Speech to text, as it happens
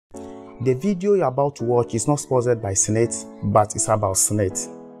The video you're about to watch is not sponsored by SSNIT, but it's about SSNIT.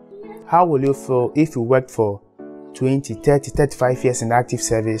 How will you feel if you worked for 20, 30, 35 years in active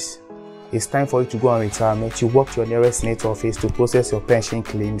service? It's time for you to go on retirement. You walk to your nearest SSNIT office to process your pension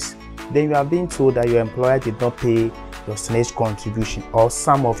claims. Then you are being told that your employer did not pay your SSNIT contribution or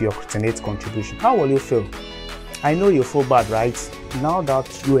some of your SSNIT contribution. How will you feel? I know you feel bad, right? Now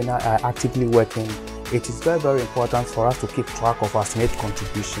that you and I are actively working, it is very, very important for us to keep track of our SSNIT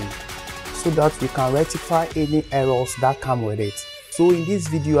contribution so that we can rectify any errors that come with it. So in this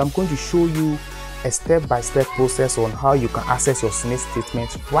video, I'm going to show you a step-by-step process on how you can access your SSNIT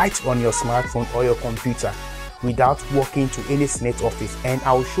statement right on your smartphone or your computer without walking to any SSNIT office, and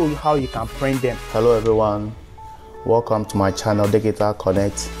I'll show you how you can print them. Hello everyone, welcome to my channel Digital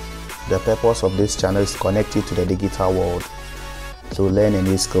Connect. The purpose of this channel is to connect you to the digital world to learn a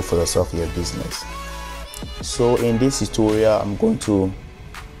new skill for yourself or your business. So in this tutorial, I'm going to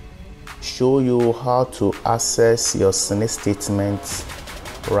show you how to access your SSNIT statements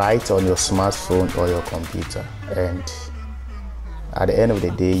right on your smartphone or your computer, and at the end of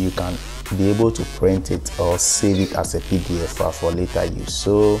the day you can be able to print it or save it as a PDF file for later use.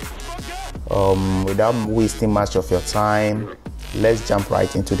 So without wasting much of your time, let's jump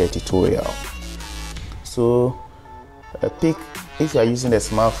right into the tutorial. So if you are using a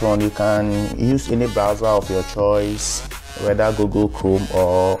smartphone, you can use any browser of your choice, whether Google Chrome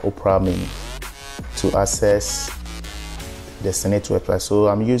or Opera Mini, to access the SSNIT website. So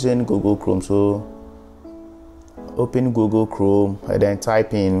I'm using Google Chrome, so open Google Chrome and then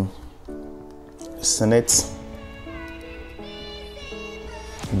type in snit.org.gh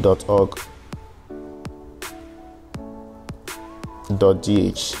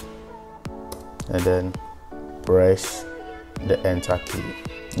and then press the enter key.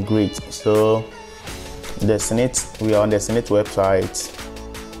 Great. So the SSNIT, we are on the SSNIT website.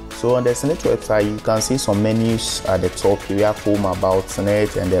 So on the SSNIT website, you can see some menus at the top. We have home, about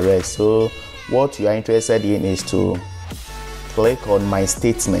SSNIT and the rest. So what you are interested in is to click on my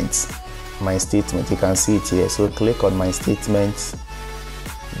statements. My statement, you can see it here. So click on my statements,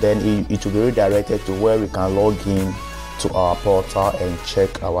 then it will be redirected to where we can log in to our portal and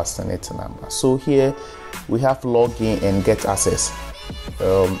check our SSNIT number. So here we have login and get access.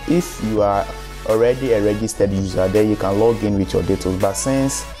 If you are already a registered user, then you can log in with your details, but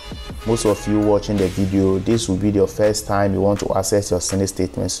since most of you watching the video, this will be your first time you want to access your SSNIT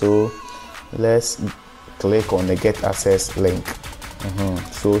statement, so let's click on the get access link.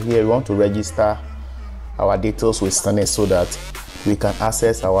 So here we want to register our details with SSNIT so that we can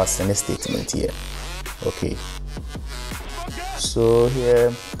access our SSNIT statement here. Okay, so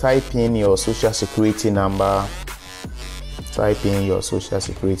here type in your social security number. Type in your social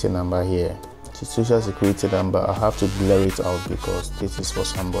security number here. The social security number, I have to blur it out because this is for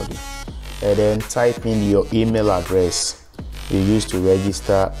somebody. And then type in your email address you use to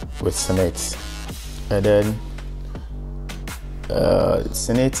register with SSNIT. And then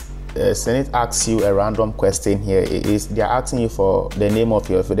SSNIT asks you a random question here. They are asking you for the name of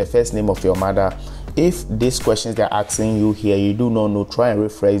for the first name of your mother. If these questions they're asking you here you do not know, try and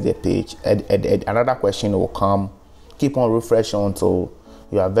refresh the page, and another question will come. Keep on refreshing until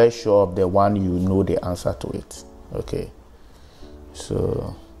you are very sure of the one you know the answer to it. Okay,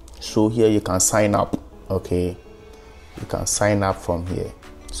 so here you can sign up. Okay, you can sign up from here.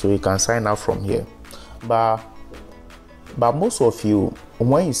 So you can sign up from here, but most of you,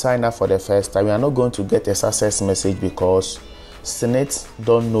 when you sign up for the first time, you are not going to get a success message because SSNIT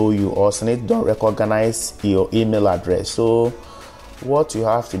don't know you or SSNIT don't recognize your email address. So what you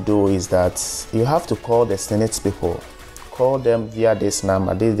have to do is that you have to call the SSNIT people. Call them via this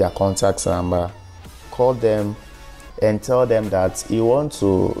number. This is their contact number. Call them and tell them that you want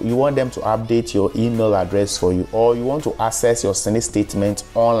them to update your email address for you, or you want to access your SSNIT statement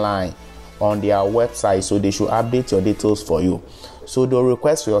online on their website, so they should update your details for you. So they'll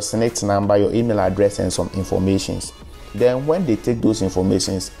request for your SSNIT number, your email address, and some informations. Then when they take those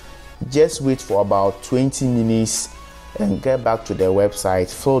informations, just wait for about 20 minutes and get back to their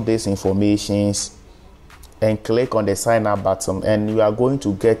website, fill these informations and click on the sign up button, and you are going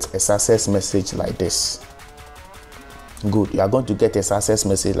to get a success message like this. Good, you are going to get a success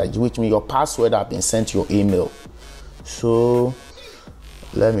message like, which means your password has been sent to your email. So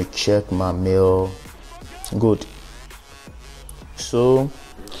let me check my mail. Good. So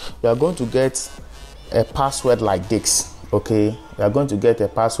you are going to get a password like this. Okay, you are going to get a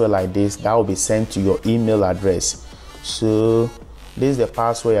password like this that will be sent to your email address. So this is the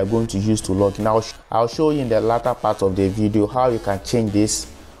password you are going to use to log in. I'll show you in the latter part of the video how you can change this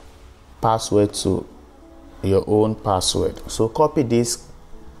password to your own password. So copy this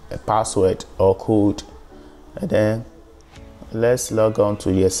a password or code, and then let's log on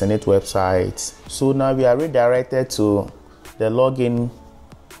to the SSNIT website. So now we are redirected to the login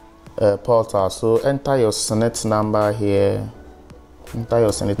portal. So enter your SSNIT number here, enter your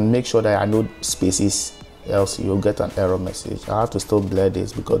SSNIT, make sure that there are no spaces, else you'll get an error message. I have to still blur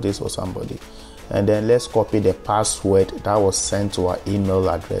this because this was somebody. And then let's copy the password that was sent to our email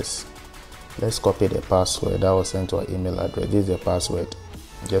address. Let's copy the password that was sent to our email address. This is the password.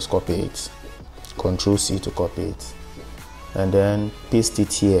 Just copy it. Control C to copy it. And then paste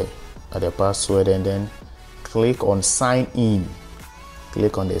it here at the password, and then click on sign in.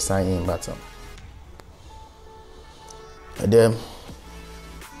 Click on the sign in button. And then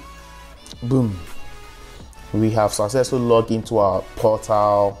boom. We have successfully logged into our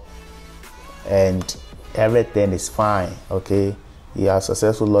portal and everything is fine. Okay, you have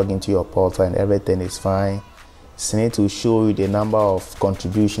successfully logged into your portal and everything is fine. SSNIT will show you the number of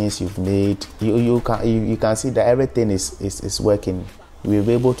contributions you've made. You can see that everything is working. We'll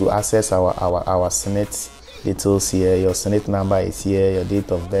be able to access our SSNIT details here. Your SSNIT number is here, your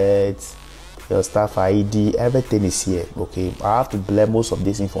date of birth, your staff ID, everything is here. Okay, I have to blur most of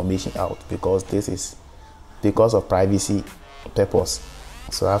this information out because this is because of privacy purpose.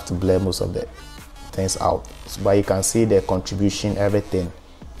 So I have to blur most of the things out. But you can see the contribution, everything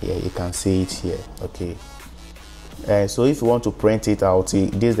here. You can see it here. Okay. So if you want to print it out,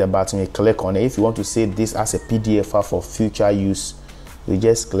 this is the button. You click on it. If you want to save this as a PDF file for future use, you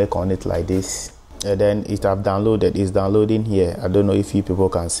just click on it like this, and then it have downloaded. It's downloading here. I don't know if you people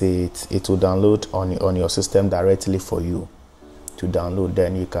can see it. It will download on your system directly for you to download.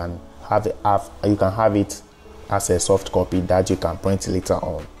 Then you can have it as a soft copy that you can print later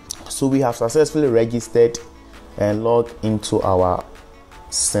on. So we have successfully registered and logged into our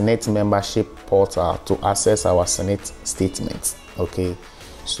SSNIT membership portal to access our SSNIT statements. Okay,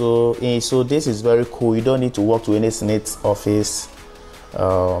 so this is very cool. You don't need to walk to any SSNIT office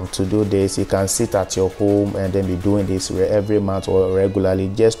to do this. You can sit at your home and then be doing this every month or regularly,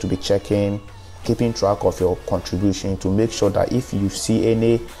 just to be keeping track of your contribution, to make sure that if you see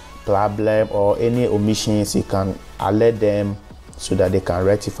any problem or any omissions, you can alert them so that they can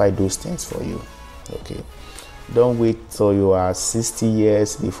rectify those things for you. Okay, don't wait till you are 60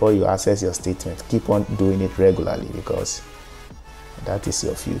 years before you access your statement. Keep on doing it regularly because that is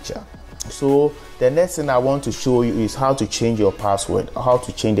your future. So the next thing I want to show you is how to change your password, how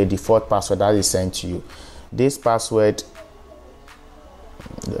to change the default password that is sent to you. This password,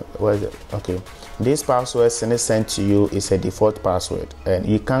 where is it? Okay, this password sent to you is a default password, and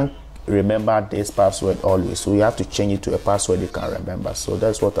you can't remember this password always, so you have to change it to a password you can remember. So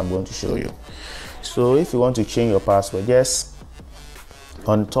that's what I'm going to show you. So if you want to change your password, just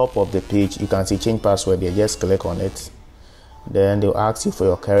on top of the page you can see change password there. Just click on it, then they'll ask you for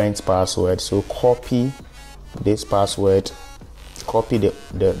your current password. So copy this password, copy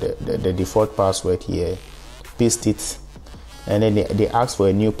the default password here, paste it, and then they ask for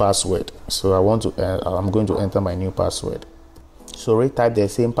a new password. So I'm going to enter my new password. So retype the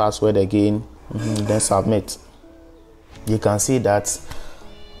same password again, then submit. You can see that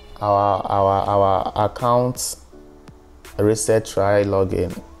our account reset try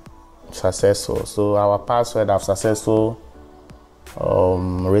login successful. So our password have successful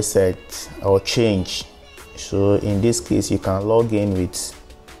reset or change. So in this case you can log in with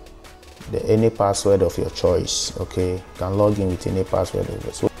any password of your choice. Okay, you can log in with any password of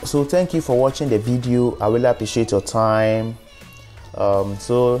yours. So thank you for watching the video. I really appreciate your time.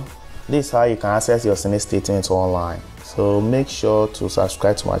 So this is how you can access your SSNIT statements online. So make sure to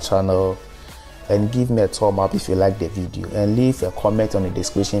subscribe to my channel and give me a thumb up if you like the video, and leave a comment on the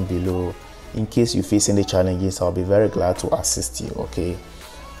description below in case you face any challenges. I'll be very glad to assist you. Okay,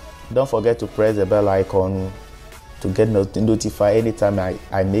 don't forget to press the bell icon to get notified anytime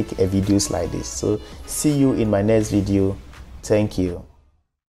I make a videos like this. So see you in my next video. Thank you.